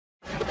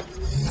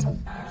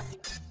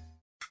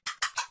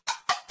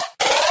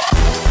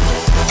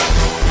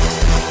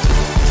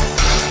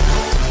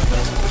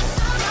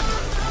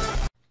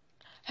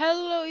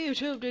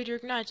YouTube,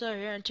 Daedric Knights are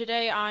here, and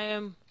today I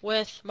am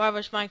with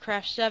Marvelous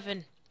Minecraft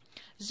 7,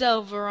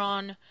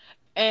 Zelveron,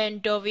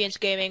 and Dovian's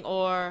Gaming,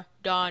 or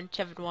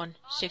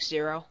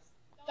Don7160.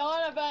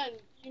 Donovan,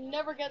 you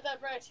never get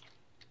that right.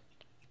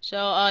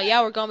 So,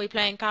 yeah, we're gonna be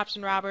playing Cops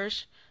and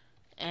Robbers,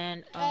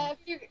 and,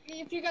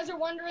 if you guys are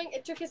wondering,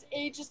 it took us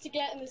ages to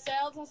get in the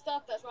cells and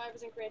stuff, that's why I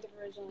was in creative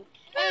originally.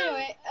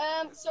 Anyway,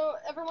 so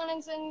everyone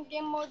is in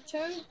game mode 2?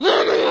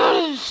 Let me out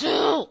of the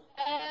cell!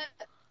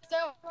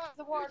 So,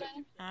 the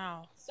warden.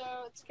 Ow. So,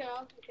 it's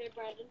cool. Okay,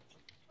 Brandon.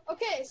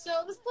 Okay,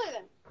 so let's play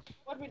then.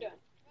 What are we doing?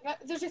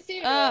 There's a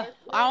theater.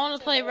 I wanna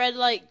play red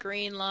light,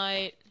 green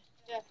light.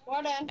 Yeah,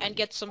 warden. And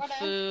get some Warden.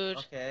 food.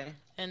 Okay.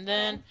 And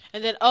then,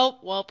 oh,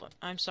 well,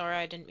 I'm sorry,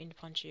 I didn't mean to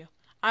punch you.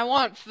 I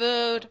want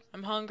food.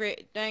 I'm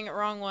hungry. Dang it,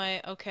 wrong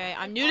way. Okay,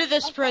 I'm new to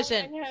this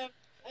prison.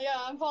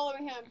 Yeah, I'm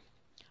following him.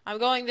 I'm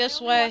going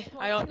this way.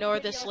 I don't know where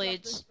this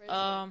leads.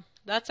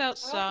 That's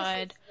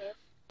outside.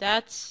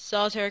 That's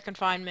solitary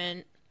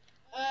confinement.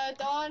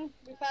 Dawn,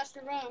 we passed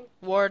your room.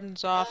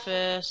 Warden's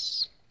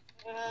office.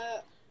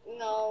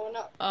 No,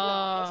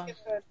 let's get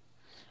food.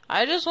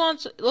 I just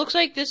want. Looks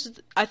like this is.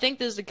 I think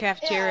this is the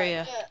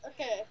cafeteria. Yeah,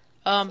 okay.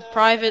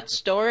 Private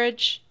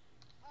storage.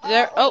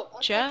 There. I'll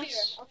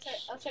chest.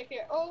 I'll check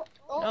here. Oh.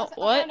 No,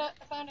 I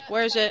found it.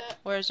 Where is it?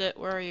 Where is it?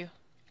 Where are you?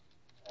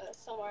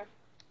 Somewhere.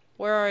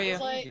 Where are you?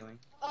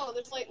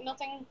 There's like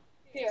nothing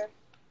here.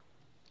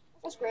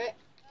 That's great.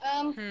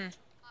 I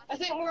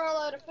think we're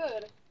all out of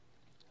food.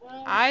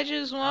 I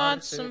just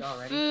want some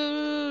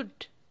food.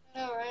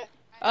 No, right?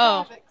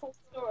 Oh. Cold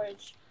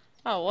storage.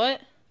 Oh,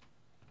 what?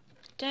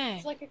 Dang.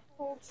 It's like a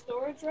cold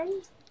storage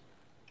room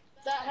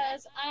that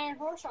has iron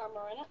horse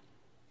armor in it.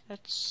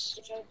 That's.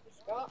 Which I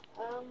just got.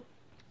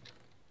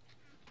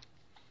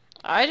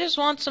 I just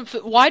want some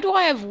food. Why do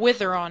I have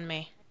wither on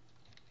me?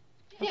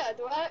 Yeah,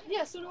 do I?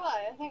 Yeah, so do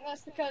I. I think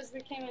that's because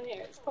we came in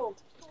here. It's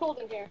cold. It's cold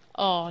in here.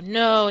 Oh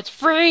no, it's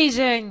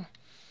freezing.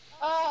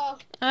 Oh.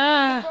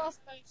 Ah.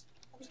 Frostbite.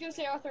 I was gonna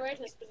say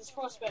arthritis, but it's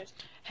frostbite.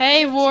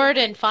 Hey,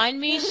 Warden, find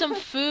me some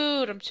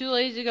food. I'm too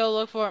lazy to go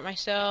look for it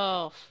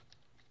myself.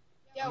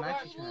 Yeah, I'm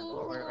actually trying to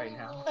look for it right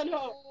now. I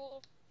know.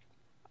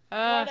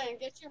 Warden,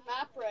 get your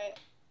map right.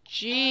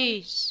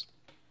 Jeez.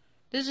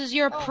 This is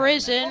your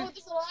prison. Oh,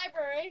 there's a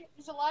library.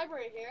 There's a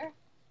library here.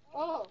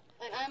 Oh,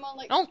 and I'm on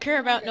like. I don't care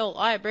about no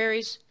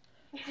libraries.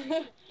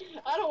 I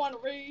don't want to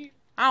read.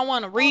 I don't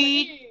want to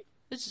read.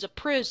 This is a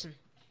prison.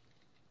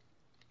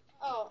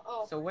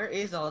 Oh. So where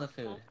is all the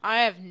food? I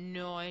have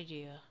no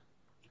idea.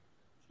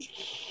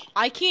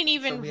 I can't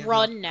even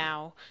run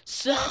now.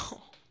 So.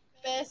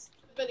 Best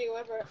video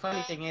ever. The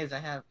funny thing is,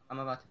 I'm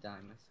about to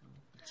die myself.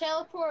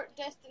 Teleport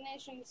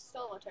destination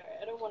solitary.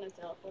 I don't want to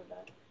teleport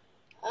that.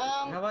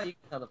 How about you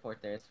teleport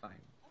there? It's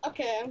fine.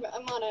 Okay,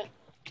 I'm on it.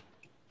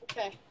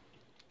 Okay.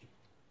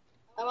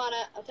 I'm on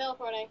it. I'm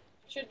teleporting.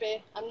 Should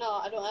be. I'm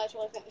not. I don't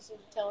actually think this is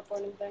a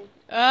teleporting thing.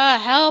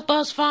 Help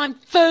us find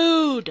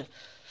food!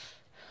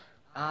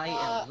 I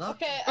am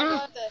lucky. Okay, I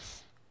got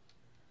this.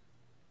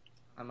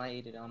 I might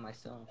eat it on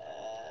myself.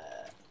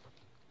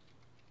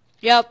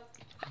 Yep.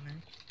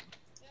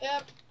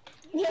 Yep.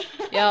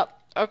 Yep.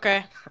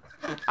 Okay.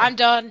 I'm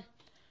done.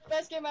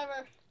 Best game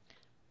ever.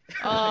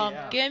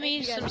 Yeah. Give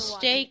me some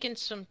steak and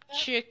some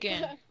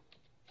chicken.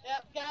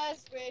 Yep,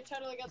 guys, we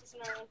totally got this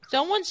in our own.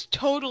 Someone's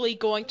totally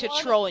going to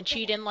troll and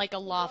cheat in like a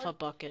lava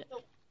bucket.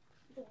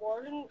 The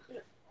warden?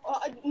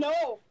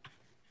 No.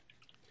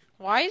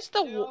 Why is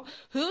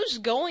who's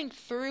going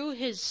through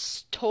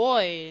his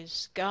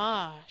toys?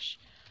 Gosh.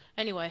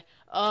 Anyway,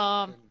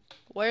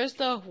 where's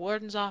the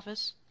warden's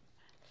office?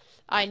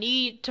 I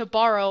need to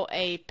borrow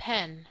a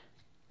pen.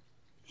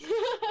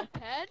 A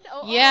pen?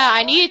 Yeah,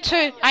 I need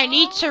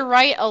to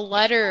write a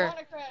letter.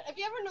 Have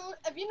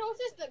you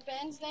noticed that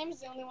Ben's name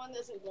is the only one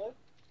that's in blue?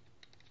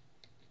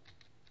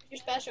 You're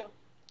special.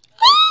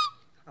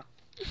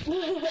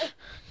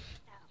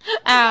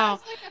 Ow.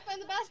 Look, I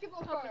found the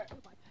basketball court.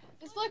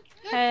 Just look.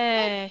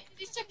 Hey. Look,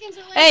 these chickens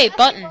are laying Hey, basketballs.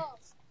 button.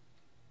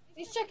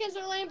 These chickens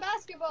are laying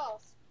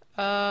basketballs.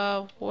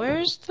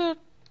 Where's the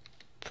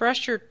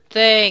pressure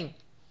thing?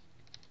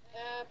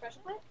 Pressure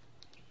plate?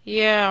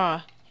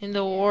 Yeah, in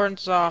the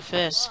warden's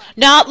office.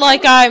 Not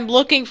like I'm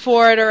looking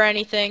for it or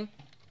anything.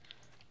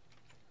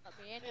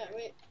 Yeah,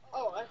 wait.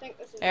 Oh, I think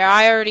this is... Yeah,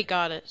 I already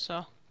got it,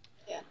 so.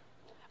 Yeah.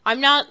 I'm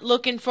not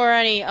looking for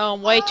any,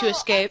 way to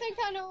escape. I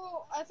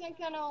think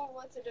I know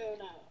what to do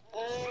now.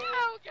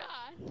 Oh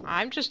god.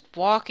 I'm just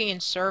walking in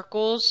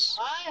circles.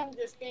 I am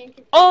just being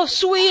confused. Oh,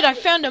 sweet! I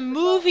found a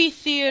movie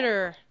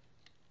theater!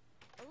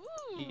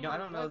 Ooh. You know, I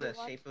don't know the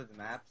shape of the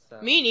map, so...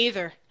 Me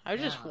neither. I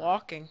was just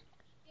walking.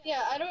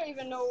 Yeah, I don't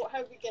even know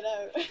how we get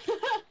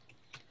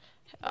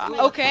out.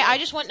 Okay, I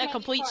just went in a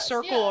complete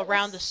circle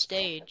around the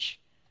stage.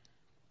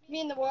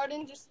 Me and the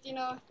warden just,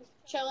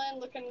 chilling,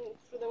 looking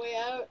for the way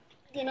out,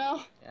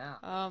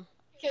 Yeah.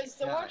 Because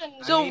the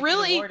warden... So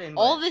really,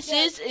 all this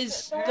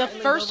is the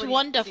first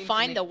one to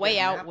find the way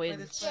out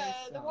wins. Yeah,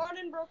 the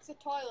warden broke the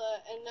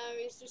toilet, and now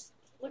he's just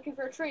looking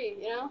for a tree,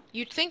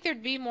 You'd think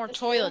there'd be more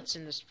toilets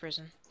in this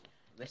prison.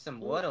 There's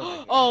some wood over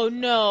here. Oh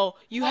no,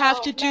 you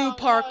have to do no,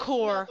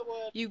 parkour. not the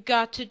wood. You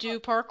got to do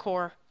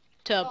parkour.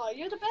 Oh,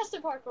 you're the best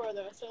at parkour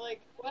though. So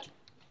like, what?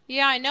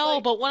 Yeah, I know,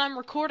 like- but when I'm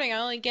recording, I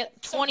only get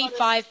so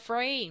 25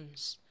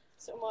 frames.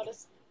 So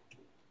modest.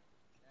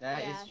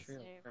 That Yeah, is true.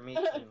 same. For me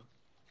too.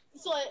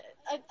 It's like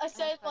I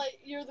said like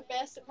you're the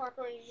best at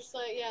parkour, and you're just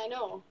like, yeah, I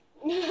know.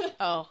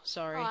 Oh,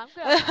 sorry. Oh, I'm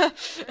good.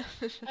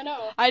 I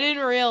know. I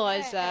didn't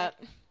realize Hey, that.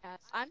 Yes,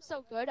 I'm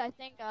so good. I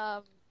think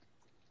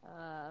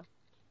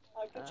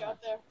Oh, good job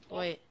there.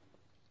 Wait,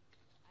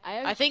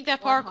 I I think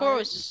that one parkour heart.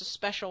 was just a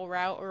special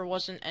route, or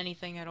wasn't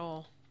anything at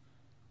all.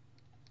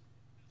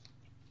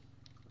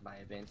 Might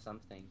have been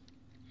something.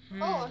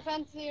 Oh, I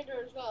found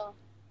Theodore as well.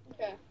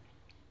 Okay.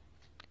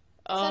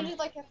 Um, Sounded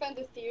like I found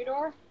the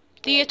Theodore.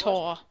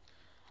 Theodore.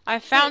 I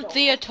found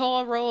Theodore.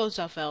 Theodore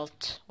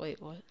Roosevelt.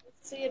 Wait, what?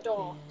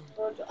 Theodore.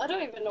 I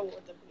don't even know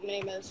what the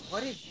name is.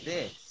 What is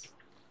this?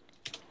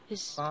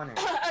 His... Spawner.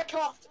 I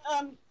coughed.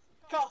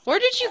 Coughed. Where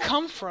did you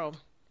come from?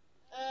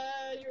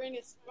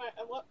 Uranus.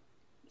 What?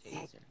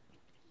 Taser.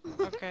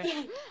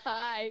 Okay.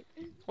 Hi.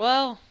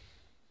 Well,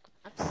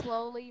 I'm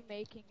slowly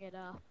making it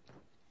up.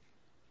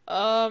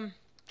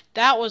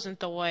 that wasn't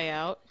the way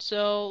out.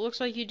 So, looks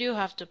like you do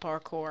have to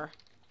parkour.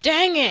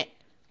 Dang it!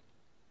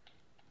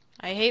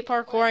 I hate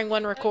parkouring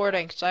when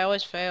recording, because I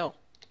always fail.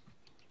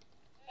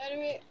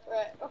 Anyway,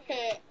 right.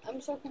 Okay. I'm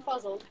so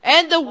confuzzled.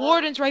 And the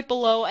warden's right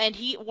below, and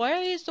why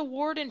is the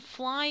warden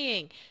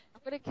flying?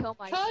 I'm gonna kill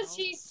myself. Cause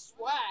he's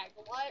swag.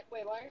 Why?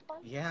 Wait. Why are you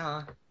flying?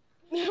 Yeah.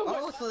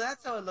 Oh, Oh, so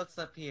that's how it looks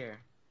up here.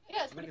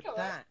 yeah, it's Look pretty at cool.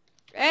 Right?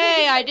 that.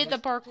 Hey, I did the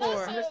I'm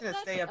parkour. just gonna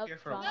stay up here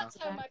for a while. That's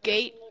how my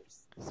Gate. prison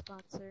looks.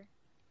 Sponsor.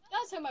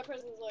 That's how my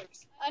prison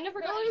looks. I never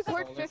We got only any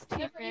record Solar. 15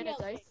 Never minutes.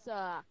 emailed I me.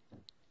 suck.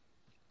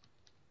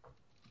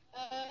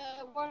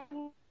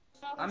 Warden.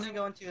 I'm gonna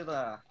go into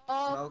the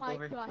Oh smoke my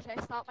over. gosh,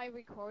 I stopped my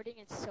recording.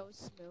 It's so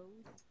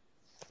smooth.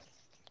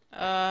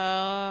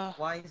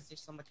 Why is there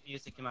so much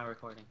music in my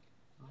recording?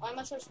 Why am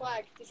I so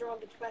swag? These are all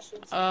good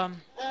questions.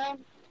 I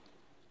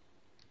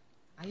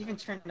even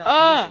turned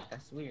off music.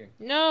 That's weird.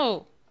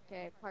 No.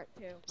 Okay, part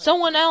 2.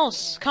 Someone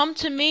else, come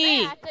to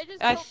me. Matt, I just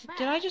killed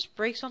Did I Matt. just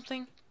break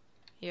something?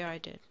 Yeah, I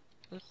did.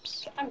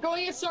 Oops. I'm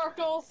going in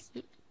circles.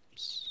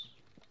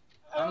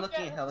 I'm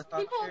looking at helicopters.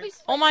 People will be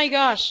Oh my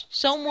gosh,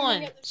 screaming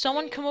someone at the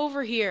screen. come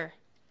over here.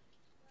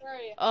 Where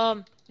are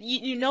you?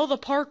 You know the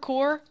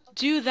parkour?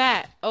 Do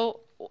that. Oh,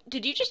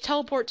 did you just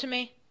teleport to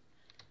me?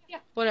 Yeah.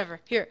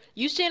 Whatever. Here,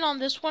 you stand on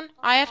this one.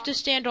 I have to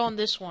stand on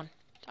this one.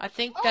 I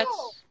think that's...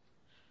 Oh!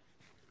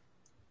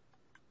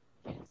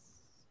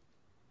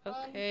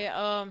 Okay,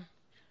 Well,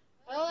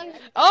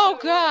 Oh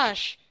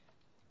gosh!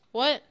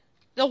 What?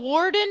 The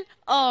warden?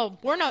 Oh,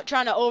 we're not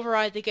trying to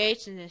override the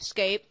gates and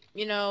escape,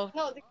 you know.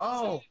 No, the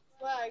Oh.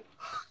 flag.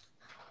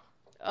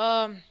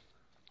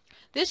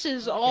 This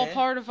is all Okay.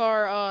 part of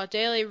our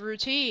daily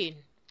routine.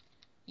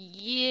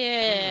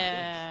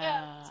 Yeah,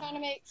 Yeah. trying to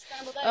make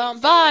scrambled eggs.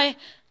 Bye.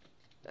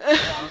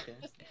 Okay.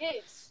 Just the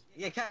gates.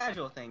 Yeah,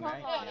 casual thing,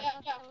 right? Yeah.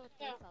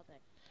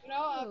 You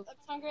know, I was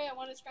hungry. I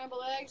wanted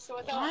scrambled eggs, so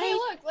I thought, Why? hey,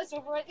 look, let's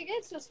overwrite the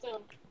gate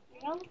system.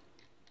 You know?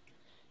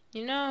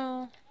 You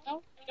know,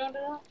 No, you don't do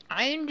that.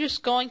 I'm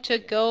just going to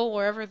go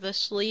wherever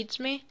this leads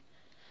me.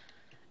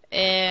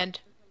 And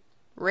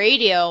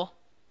radio.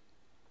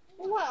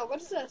 Oh, wow,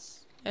 what is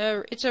this?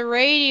 It's a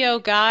radio,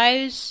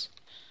 guys.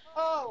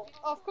 Oh,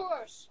 of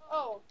course.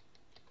 Oh.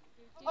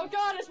 Oh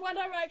God, it's One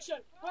Direction.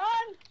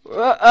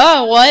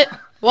 Run! What?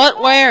 What?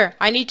 Where?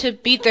 I need to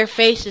beat their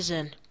faces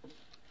in.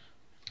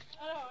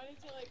 I don't know. I need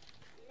to like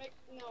make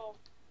no.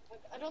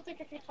 I don't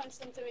think I can punch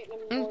them to make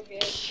them more gay.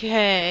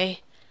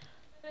 Okay.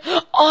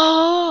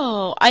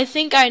 Oh, I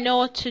think I know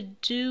what to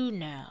do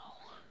now.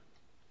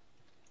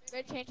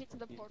 We're gonna change it to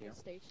the portal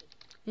station.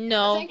 I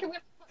No. think I'm gonna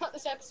cut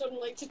this episode in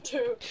like to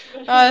 2.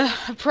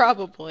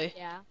 Probably.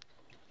 Yeah.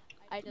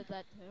 I did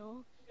that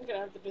too. I'm gonna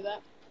have to do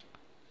that.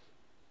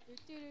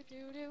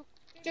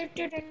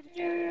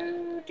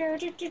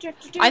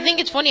 I think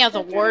it's funny how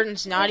the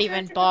warden's not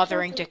even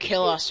bothering to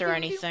kill us or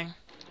anything.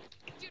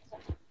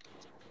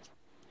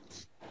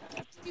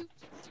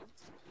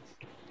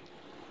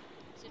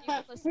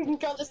 We can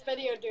call this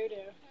video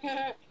doo-doo.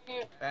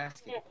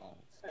 Basketball.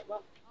 Right,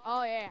 well,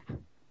 Oh yeah.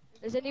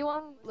 Does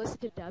anyone listen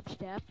to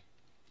dubstep?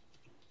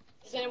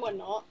 does anyone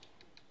not?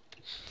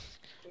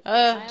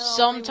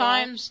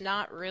 Sometimes,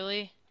 not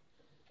really.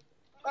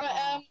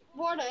 Alright,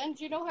 Warden,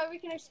 do you know how we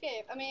can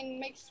escape? I mean,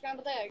 make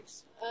scrambled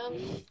eggs.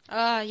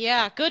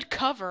 Yeah, good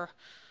cover.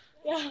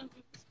 Yeah.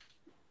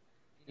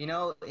 You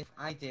know, if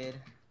I did,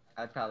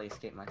 I'd probably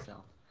escape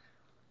myself.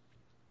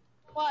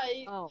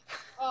 Why? Oh.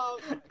 Oh,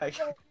 I-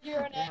 you're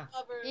an egg Yeah.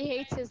 lover. He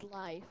hates his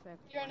life.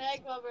 You're an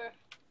egg lover.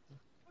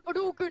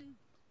 Hadouken!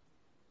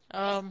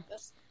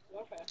 That's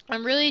okay.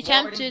 I'm really Warden's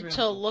tempted room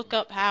to open. look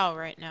up how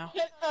right now.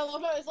 I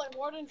love how it's like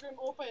warden's room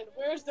open.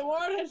 Where's the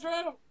warden's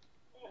room?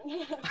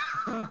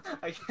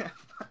 I can't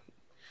find.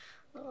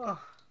 Oh.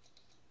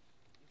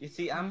 You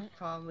see, I'm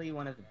probably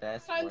one of the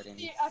best I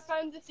wardens.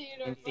 found the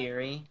theater. In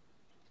theory.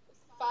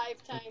 5 In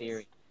times.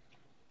 theory.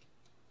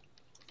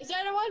 Is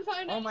anyone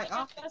found Oh, anything my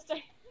office.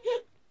 interesting?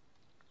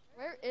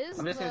 Where is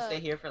I'm just gonna stay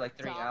here for like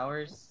 3 doctor?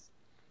 hours.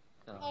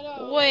 So. I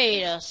know.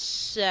 Wait a It's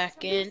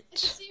second. a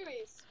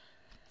series.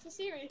 It's a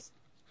series.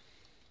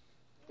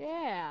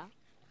 Yeah.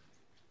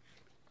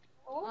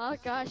 Oh. Oh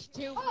gosh,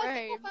 2 Oh, I think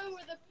frames. I found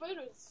where the food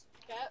is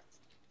kept.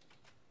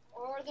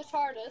 Or the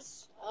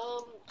TARDIS.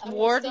 I'm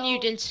Warden, still, you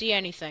didn't see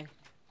anything.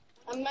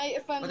 I might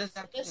have found What does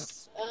that do?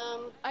 this.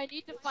 I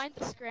need to find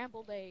the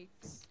scrambled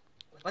eggs.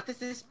 What does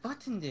this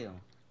button do?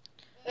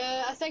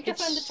 I think I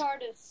found the It's-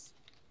 TARDIS.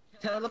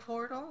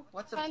 Teleportal?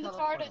 What's a Found the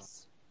teleportal?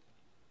 TARDIS.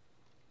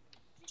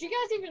 Do you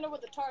guys even know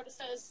what the TARDIS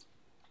is?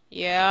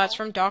 Yeah, it's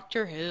from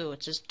Doctor Who.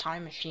 It's his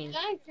time machine.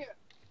 Thank you.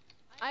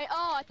 I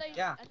thought you,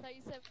 Yeah. I thought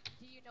you said,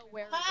 do you know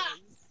where Ha!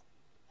 it is?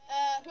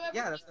 Whoever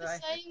Yeah, made that's the what I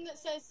heard. sign that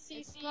says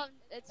It's CC from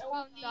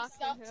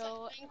Doctor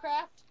Who.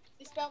 Minecraft,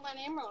 they spelled my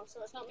name wrong,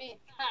 so it's not me.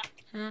 Ha!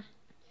 Hmm.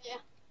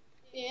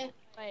 Yeah,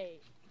 Wait,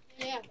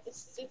 yeah,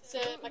 it's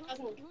my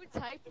cousin. who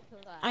typed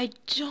that? I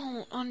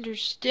don't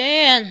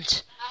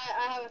understand.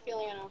 I have a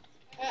feeling I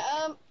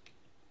know.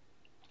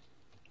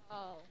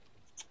 Oh,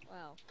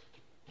 well.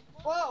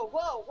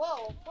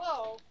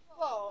 Whoa.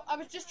 I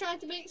was just trying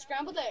to make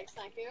scrambled eggs,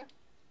 thank you.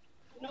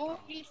 No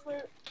need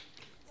for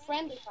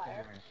friendly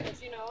fire,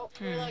 because, you know,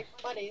 we're like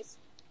buddies.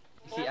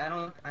 See, I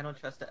don't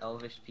trust the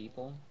elvish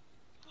people.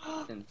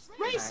 Since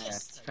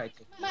Racist! I tried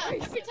to. Man,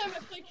 every time I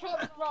play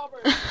Cops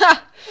Robbers, when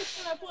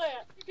I play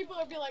it, people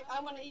will be like, I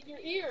want to eat your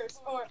ears,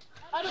 or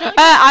I don't like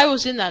I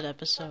was in that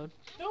episode.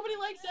 nobody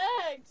likes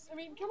eggs. I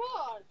mean, come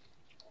on.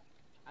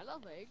 I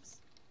love eggs.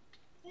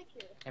 Thank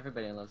you.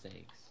 Everybody loves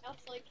eggs.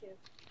 Elves like you.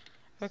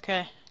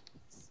 Okay.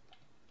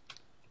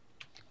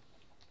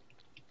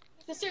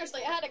 So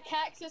seriously, I had a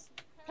cactus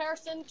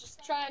person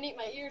just try and eat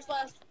my ears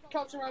last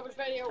Cops and Robbers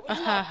video. It was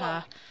not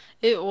fun.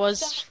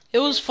 It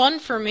was fun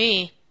for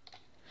me.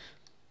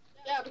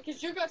 Yeah,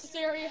 because you got to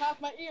see her eat half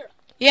my ear.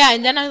 Yeah,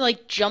 and then I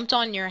like jumped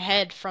on your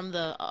head from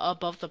the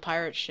above the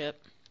pirate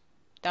ship.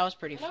 That was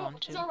pretty I know, fun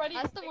it's too. already.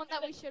 That's the one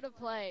that we should have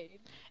played.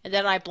 And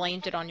then I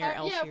blamed it on your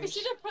elf Yeah, we ears.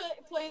 should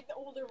have played the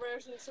older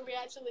version so we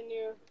actually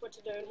knew what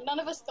to do. None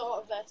of us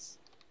thought of this.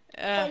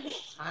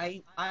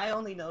 I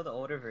only know the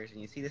older version.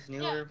 You see this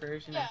newer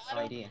version? yeah, I have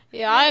no idea.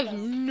 Yeah, I have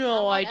I'm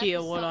no on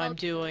idea what I'm episode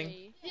doing.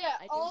 3. Yeah,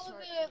 I do all of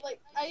short the, like,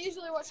 I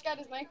usually watch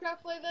Guys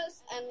Minecraft play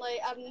this, and, like,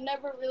 I've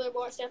never really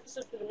watched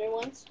episodes for the new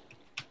ones.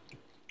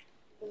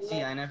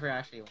 See, I never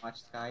actually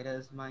watched Sky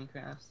Does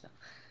Minecraft, so.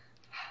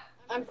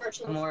 I'm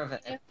virtually. More of a.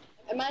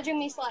 Imagine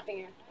me slapping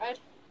you, right?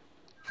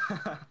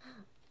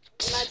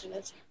 Imagine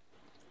it.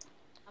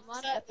 I'm on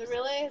Is that episode.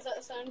 really? Is that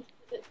the sound?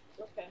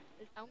 Okay.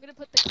 I'm gonna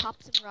put the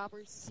Cops and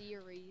Robbers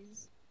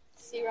series.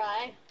 See,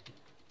 right?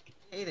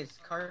 Hey, there's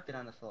carpet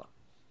on the floor.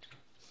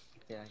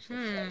 Yeah, I should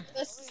Hmm.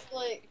 This is,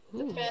 like,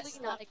 the Ooh. best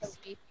Really not laptop.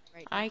 escaping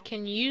right now. I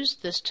can use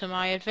this to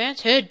my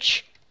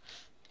advantage.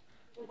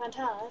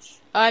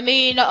 Fantastic. I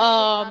mean,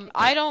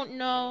 I don't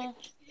know.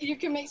 You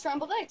can make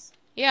scrambled eggs.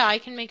 Yeah, I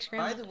can make By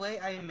scrambled. the way,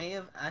 I may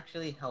have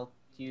actually helped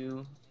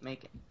you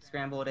make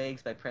scrambled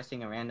eggs by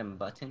pressing a random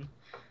button.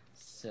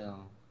 So,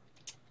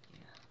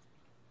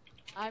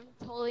 I'm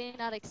totally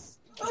not eggs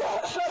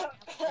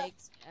yet.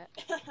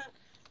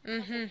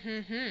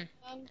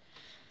 Um,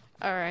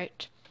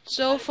 Alright.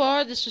 So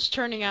far, this is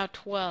turning out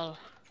well.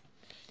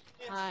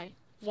 Hi.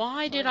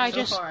 Why did I so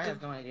just... far I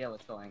have no idea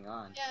what's going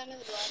on. yeah,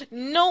 neither do I.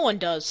 No one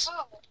does.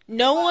 Oh,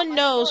 No Well, one my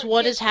knows storage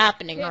what is- is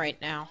happening Yeah. right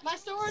now. my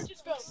storage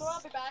is filled, so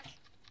I'll be back.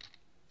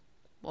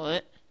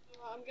 What?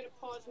 I'm gonna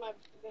pause my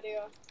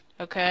video.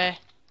 Okay.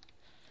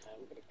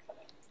 I'm gonna cut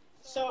it.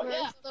 So, Where's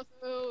yeah. the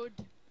food?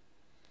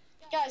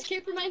 Guys,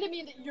 keep reminding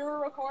me that you're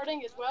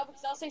recording as well,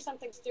 because I'll say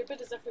something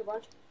stupid as if we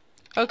weren't.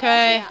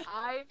 Okay. Yeah,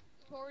 I'm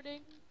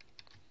recording.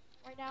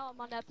 Right now, I'm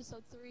on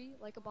episode 3,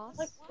 like a boss.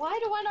 Like, why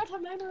do I not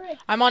have memory?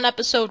 I'm on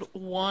episode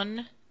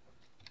 1.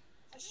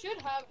 I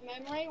should have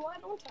memory, why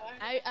don't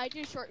I? I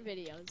do short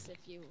videos if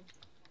you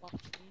watch me.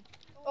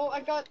 Oh,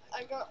 I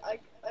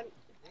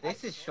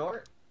This is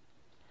short.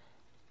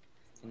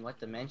 In what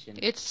dimension?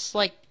 It's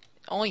like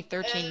only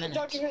 13 minutes.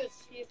 Doctor Who's,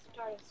 he's the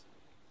TARDIS.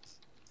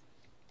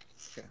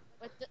 Sure.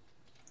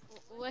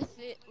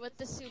 With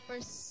the super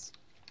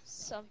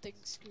something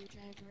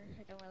screwdriver.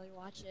 I don't really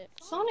watch it.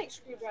 Sonic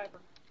Screwdriver.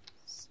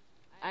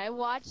 I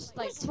watched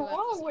like What's 2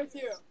 wrong episodes.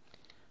 with you?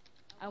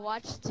 I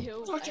watched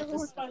 2 Doctor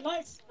Who's episodes. my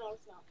life. No,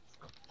 it's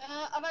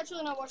not. I've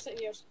actually not watched it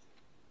in years.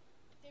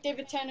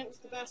 David Tennant was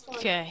the best one.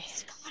 Okay.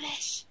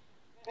 Scottish.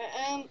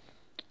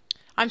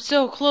 I'm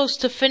so close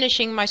to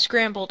finishing my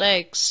scrambled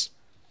eggs.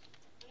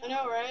 I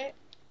know, right?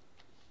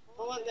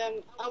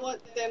 I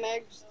want them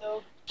eggs,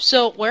 though.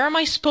 So, where am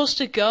I supposed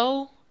to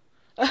go?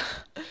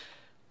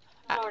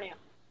 Narnia.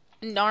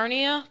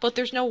 Narnia? But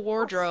there's no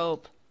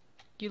wardrobe.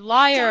 You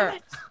liar. Damn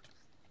it!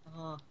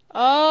 Oh,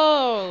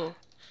 Oh.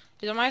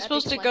 Am I That'd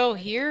supposed be to go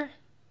 20. here?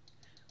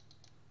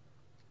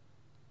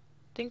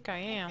 Think I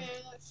am. Okay,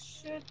 that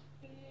should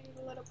be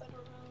a little bit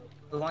around.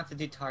 who wants to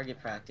do target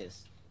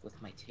practice with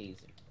my taser?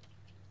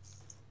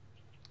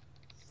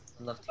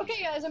 I love taser.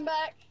 Okay, guys, I'm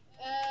back.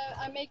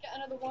 I may get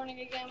another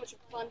warning again, which is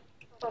fun.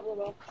 Probably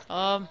will.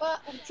 Um,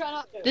 But I'm trying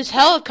not to. this You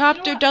know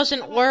helicopter what?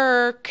 doesn't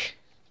work.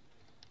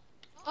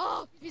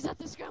 Oh, he's at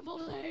the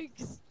scrambled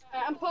eggs.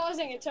 I'm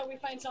pausing until we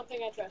find something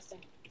interesting.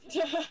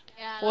 Yeah.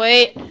 that's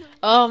Wait,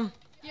 fine.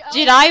 Yeah,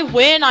 did oh, I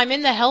win? I'm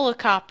in the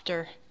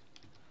helicopter.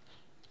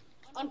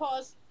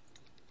 Unpause.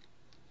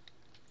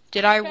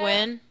 Did I Okay.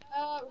 win?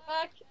 We're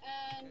back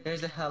and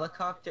There's a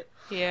helicopter.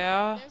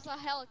 Yeah. There's a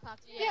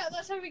helicopter. yeah,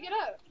 that's how we get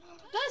out.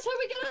 That's how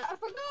we get out. I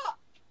forgot.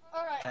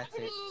 All right. That's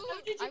it.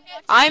 How did you I get?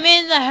 want- I'm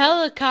in the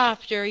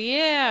helicopter,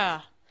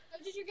 yeah. How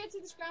did you get to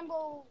the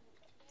scrambled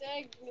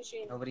egg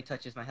machine? Nobody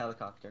touches my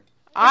helicopter.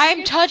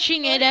 I'm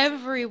touching it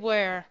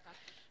everywhere.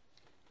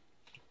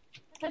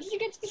 How did you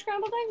get to the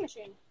scrambled egg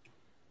machine?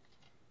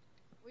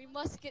 We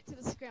must get to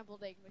the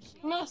scrambled egg machine.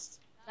 Must.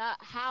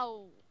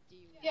 How do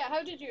you? Yeah,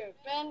 how did you?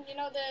 Ben, you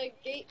know the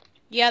gate?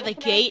 Yeah, the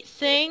Open gate up.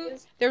 thing.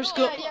 There's Oh,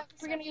 go. Yeah,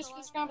 we're gonna use for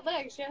the scrambled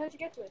eggs. Yeah, how'd you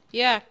get to it?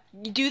 Yeah,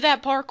 you do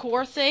that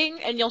parkour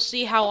thing, and you'll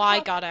see how I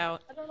got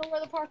out. I don't know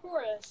where the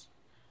parkour is.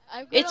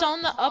 I'm It's gonna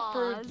on the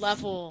upper pause.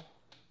 level.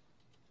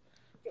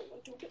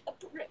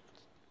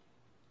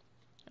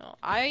 Oh,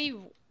 I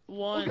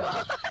won.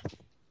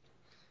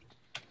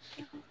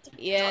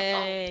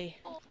 Yay.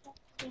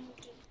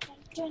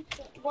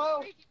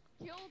 Whoa. You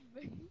killed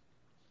me.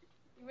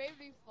 You made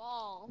me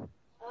fall.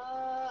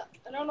 I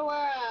don't know where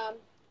I am.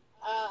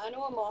 I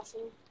know I'm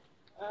awesome.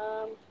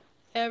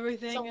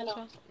 Everything Song is no.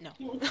 awesome. No.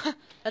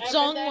 That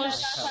song Everything was.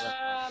 is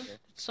awesome.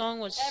 That song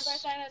was.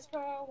 Everything is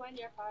cool when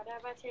you're part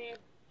of a team.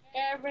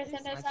 Everything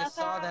I is just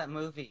saw awesome that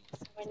movie.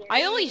 when you're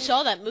I only in-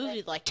 saw that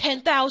movie like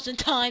 10,000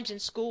 times in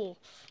school.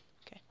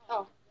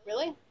 Oh,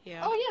 really?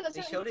 Yeah. Oh, yeah, that's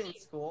They what showed you it in see.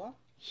 school.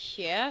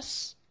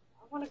 Yes.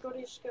 I want to go to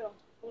your school.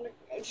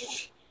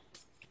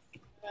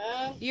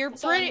 You're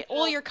it's on, pretty.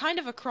 Well, you're kind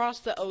of across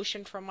the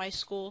ocean from my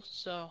school,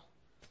 so.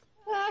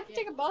 I can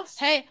take a bus.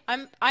 Hey,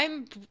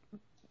 I'm.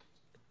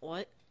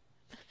 What?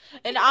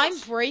 And I'm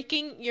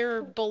breaking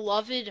your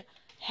beloved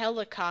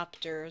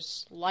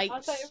helicopter's I thought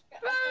lights. you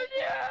were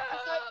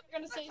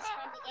gonna say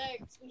scrambled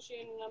eggs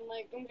machine, and I'm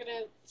like, I'm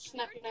gonna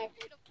snap your neck.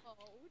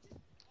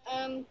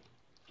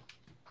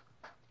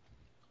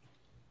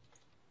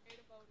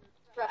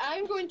 Right,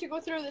 I'm going to go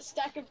through the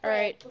stack of bread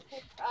Alright. before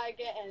I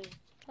get any.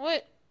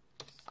 What?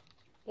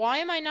 Why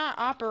am I not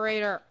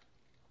operator?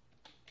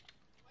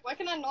 Why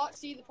can I not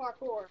see the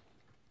parkour?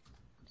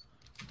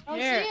 I don't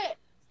Here. see it.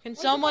 Can Where's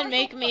the someone parkour?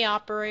 make me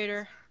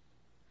operator?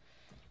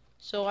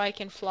 So I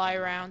can fly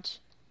around.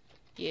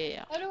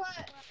 Yeah. How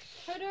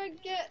do I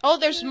get? Oh,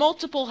 there's to-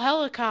 multiple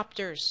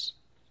helicopters.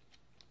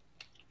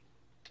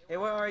 Hey,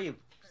 where are you?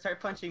 Start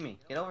punching me.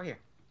 Get over here.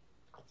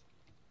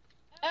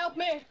 Help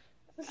me!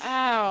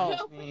 Ow.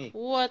 Help Hey,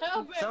 What?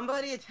 Help me!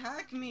 somebody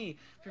attack me!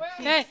 For Where-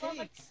 Pete's Hey.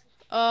 sakes.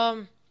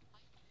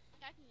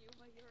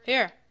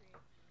 Here.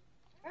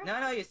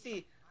 No, you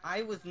see,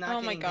 I was not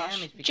Oh my getting gosh.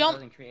 damage because Jump- I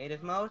was in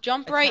creative mode.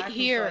 jump right Attack me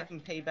here. So I can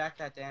pay back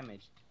that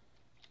damage.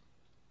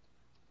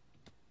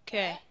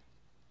 Okay.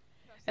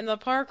 And the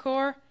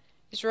parkour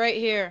is right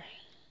here.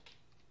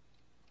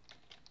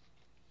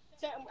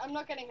 I'm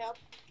not getting help.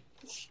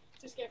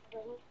 Just get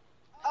from me.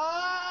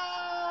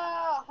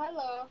 Oh,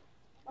 hello.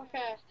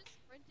 Okay. Just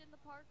sprint in the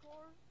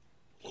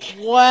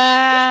parkour.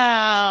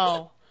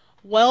 Wow.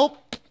 Welp.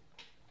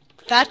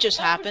 That just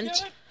happened.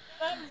 That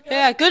was good.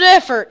 Yeah, good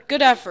effort.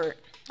 Good effort.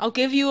 I'll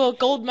give you a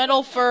gold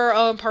medal for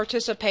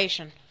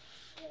participation.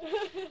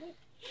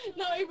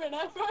 Not even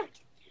effort.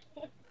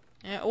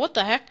 Yeah, what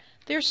the heck?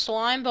 There's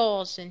slime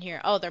balls in here.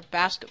 Oh, they're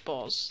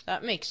basketballs.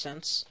 That makes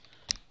sense.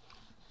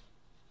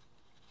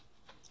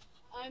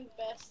 I'm the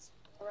best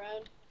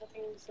around.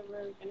 Nothing so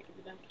really gonna keep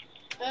it down.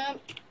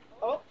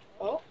 Oh.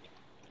 Oh,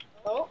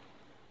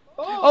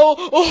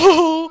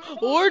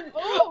 Lord.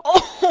 Oh.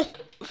 Oh.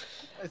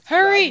 It's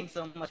Hurry! lagging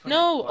so much when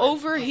No, I record.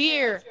 over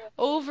here.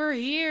 Over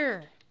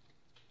here.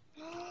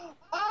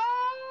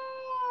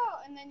 Oh!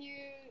 And then you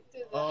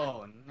did that.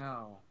 Oh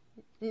no.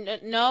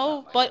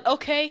 No, but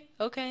okay.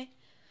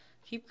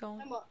 Keep going.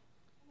 Come on.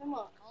 Come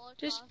on. All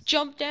Just across-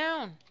 jump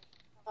down.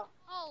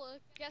 Oh,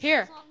 guess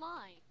Here. who's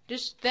online?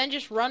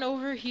 Just run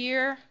over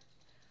here.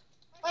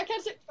 I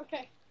can't see.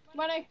 Okay. I'm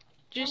running.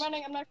 Just I'm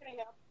running. I'm not getting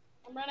help.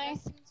 I'm running.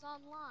 Guess who's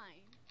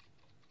online?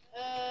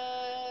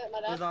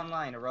 My Who's dad.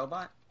 online? A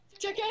robot?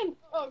 Chicken!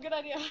 Oh, good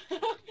idea.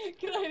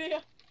 Good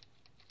idea.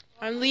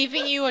 I'm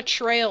leaving you a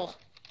trail.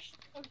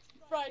 Oh,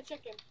 fried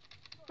chicken.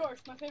 Of course,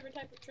 my favorite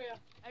type of trail.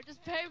 I'm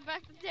just paying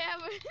back the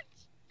damage.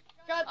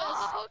 Got this.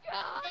 Oh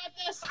god. Got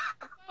this.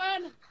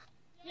 Win.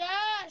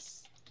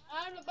 Yes!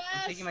 I'm the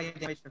I'm taking my best.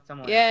 damage from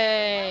someone.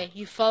 Yay,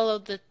 you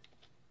followed the...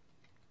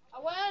 I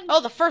win.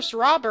 Oh, the first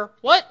robber.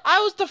 What? I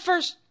was the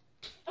first...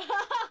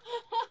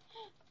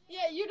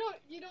 Yeah, you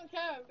don't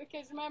count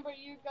because remember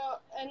you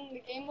got in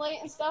the game late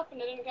and stuff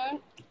and it didn't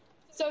count.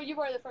 So you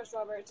were the first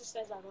robber. It just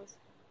says I was.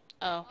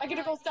 Oh. I get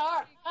a gold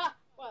star. Ah,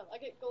 well, I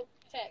get gold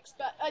text,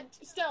 but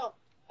still.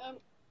 Sunchips.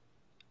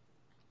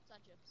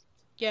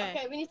 Yay.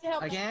 Okay, we need to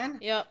help. Again?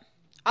 Yep.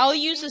 I'll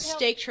use Need a help.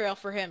 steak trail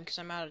for him because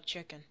I'm out of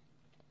chicken.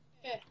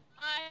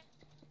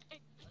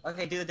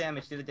 Okay, do the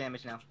damage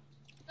now.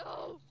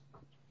 No.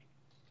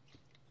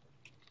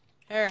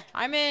 Here,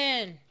 I'm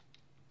in.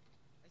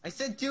 I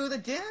said do the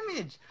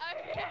damage!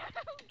 I am.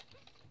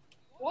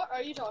 What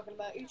are you talking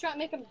about? You trying to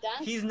make him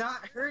dance? He's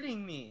not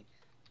hurting me.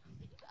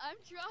 I'm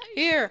trying.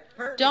 Here,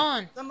 Hurt me.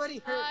 Don. Somebody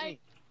hurt me.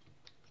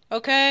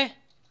 Okay.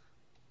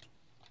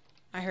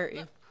 I hurt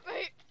you.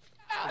 Wait.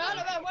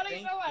 Donovan, what are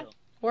you Thank doing?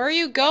 Where are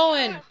you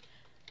going?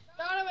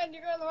 Donovan,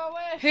 you're going the wrong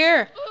way.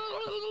 Here.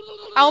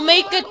 I'll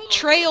make a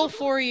trail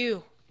for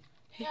you.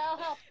 Yeah, I'll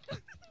help.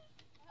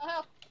 I'll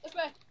help. This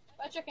way.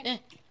 Buy chicken.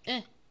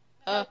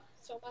 Uh,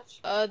 So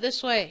much.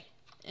 This way.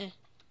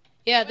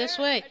 Yeah, this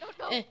way.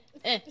 I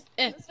don't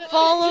know.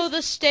 Follow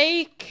the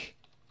stake.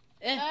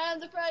 And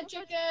the fried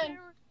chicken.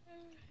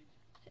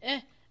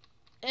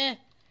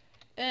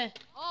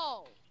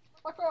 Oh.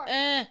 Parkour.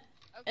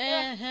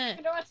 Okay. You can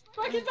do it.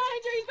 Quick, he's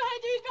behind you. He's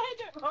behind you. He's behind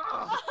you.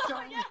 Oh, Oh,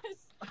 darn it. yes.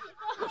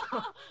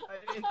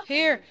 I didn't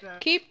Here, see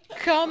that. keep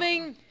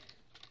coming.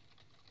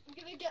 I'm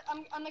gonna get.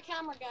 I'm the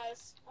camera,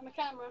 guys. I'm a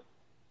camera.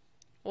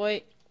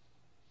 Wait,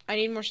 I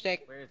need more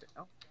steak. Where is it?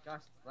 Oh gosh,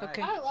 lag.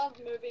 Okay. I love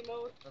movie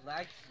mode. The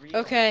lag's real.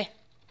 Okay,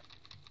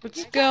 let's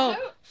It's go. That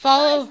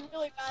Follow. is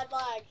really bad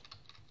lag.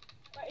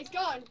 Right, he's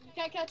gone. You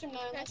can't catch him now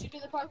unless you do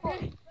the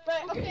parkour.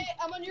 Right, okay,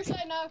 I'm on your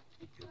side now.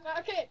 Right,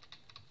 okay.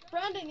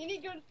 Brandon, you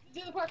need to go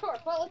do the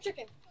parkour. Follow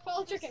chicken.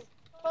 Follow chicken.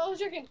 Follow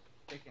chicken.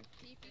 Chicken.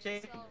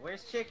 Chicken.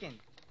 Where's chicken?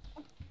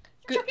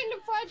 Good. Chicken to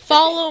fried chicken.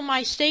 Follow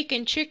my steak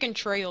and chicken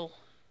trail.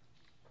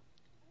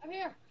 I'm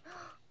here.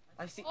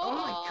 I see. Oh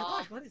my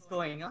gosh, what is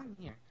going on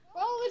here?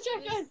 Follow the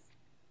chicken.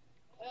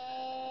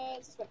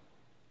 It's this way.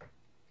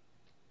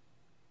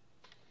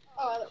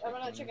 Oh, I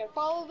ran out of chicken.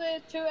 Follow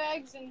the 2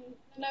 eggs and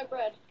no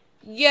bread.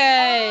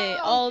 Yay!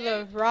 Oh, All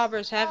the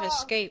robbers have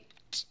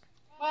escaped.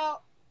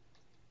 Well,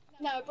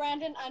 no,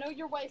 Brandon, I know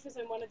your wife is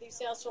in one of these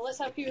cells, so let's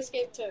help you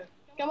escape too.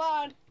 Come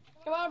on.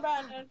 Come on,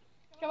 Brandon.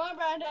 Come on,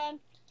 Brandon.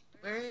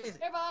 Where is it?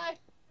 Goodbye.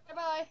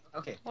 Goodbye.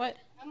 Okay. What?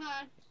 Come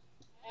on.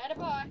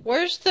 Attaboy.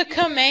 Where's the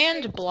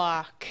command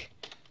block?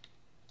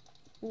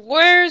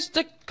 Where's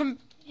the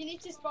You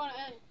need to spawn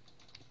it in.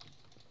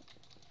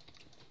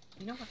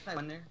 You know what I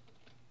wonder?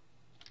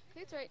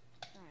 It's right.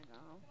 I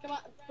know. Come on,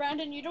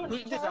 Brandon, you don't Who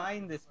need her.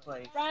 designed this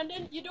place?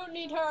 Brandon, you don't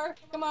need her.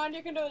 Come on,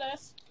 you can do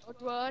this.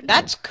 Don't run.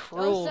 That's No,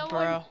 cruel,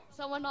 bro.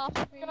 Someone off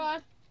me. Come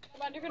on.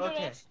 Come on, you can do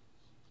Okay. this.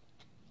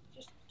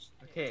 Just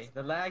Okay,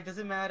 the lag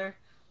doesn't matter.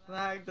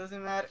 Lag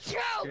doesn't matter.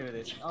 Screw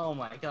this. Oh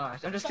my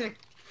gosh. I'm just gonna.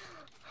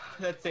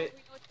 That's it. We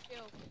know what to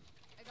do.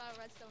 I got a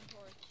redstone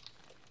torch.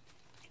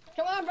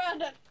 come on,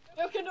 Brandon.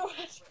 You can do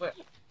it. Where?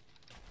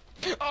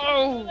 Do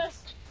Oh!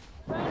 this.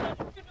 Brandon,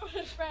 you can do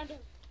this, Brandon.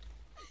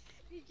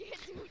 You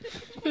can't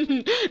do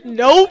it.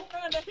 Nope!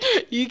 Brandon.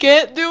 You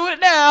can't do it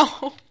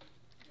now!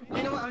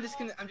 You know what? I'm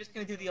just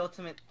gonna do the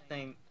ultimate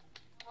thing.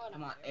 Oh,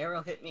 Come no. on,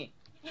 arrow hit me.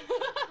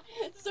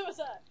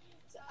 Suicide.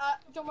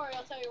 Don't worry,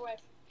 I'll tell your wife.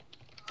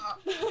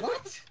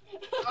 What?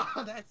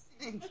 Oh, that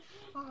stinks.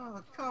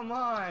 Oh, come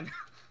on.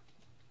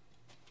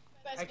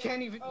 Best I can't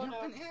game. even Oh, jump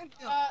no. an ant.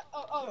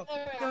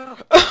 There we are.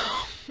 Go.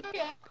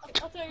 Okay,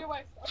 I'll tell your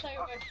wife. I'll tell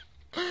your wife.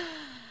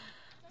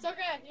 It's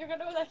okay. You're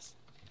gonna do this.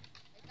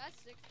 I got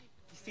 60.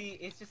 You see,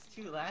 it's just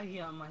too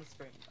laggy on my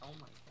screen. Oh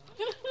my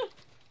god.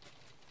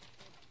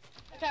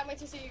 I can't wait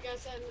to see you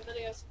guys in the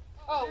videos.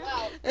 Oh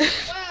wow.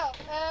 Wow.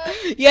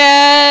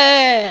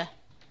 Yeah!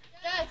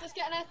 Guys, let's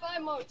get an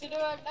F5 mode to do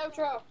an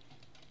outro.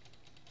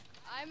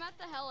 I'm at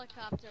the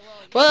helicopter.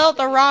 Well,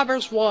 the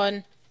robbers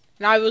won.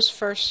 And I was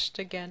first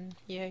again.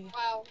 Yay.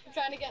 Wow. I'm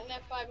trying to get an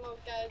F5 mode,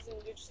 guys, and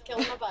you're just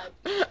killing my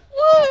vibe.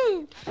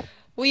 Woo!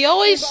 We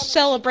always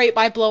celebrate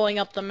by blowing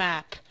up the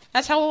map.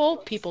 That's how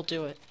old people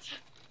do it.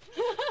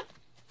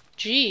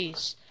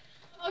 Jeez.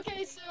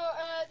 Okay, so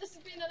this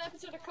has been an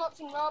episode of Cops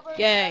and Robbers.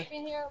 Yay. I've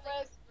been here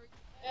with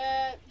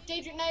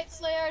Daedric Night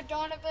Slayer,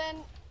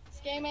 Donovan,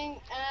 Gaming,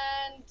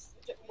 and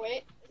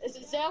wait, is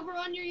it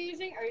Zelveron you're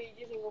using, or are you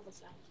using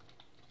OvalSand?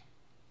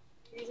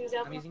 You're using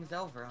Zelveron? I'm using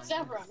Zelveron.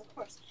 Zelveron, of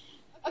course.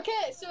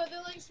 Okay, so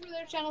the links for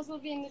their channels will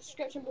be in the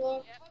description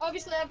below.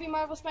 Obviously, I've been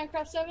Marvel's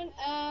Minecraft 7.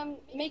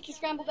 Make your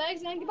scrambled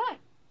eggs, and then goodbye.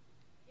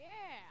 Yeah.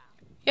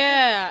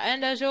 Yeah,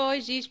 and as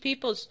always, these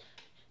people's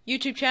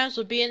YouTube channels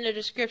will be in the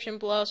description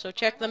below, so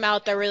check them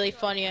out. They're really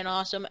funny and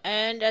awesome.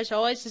 And as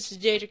always, this is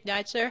Daedric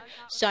Night, sir,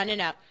 signing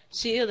out.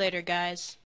 See you later, guys.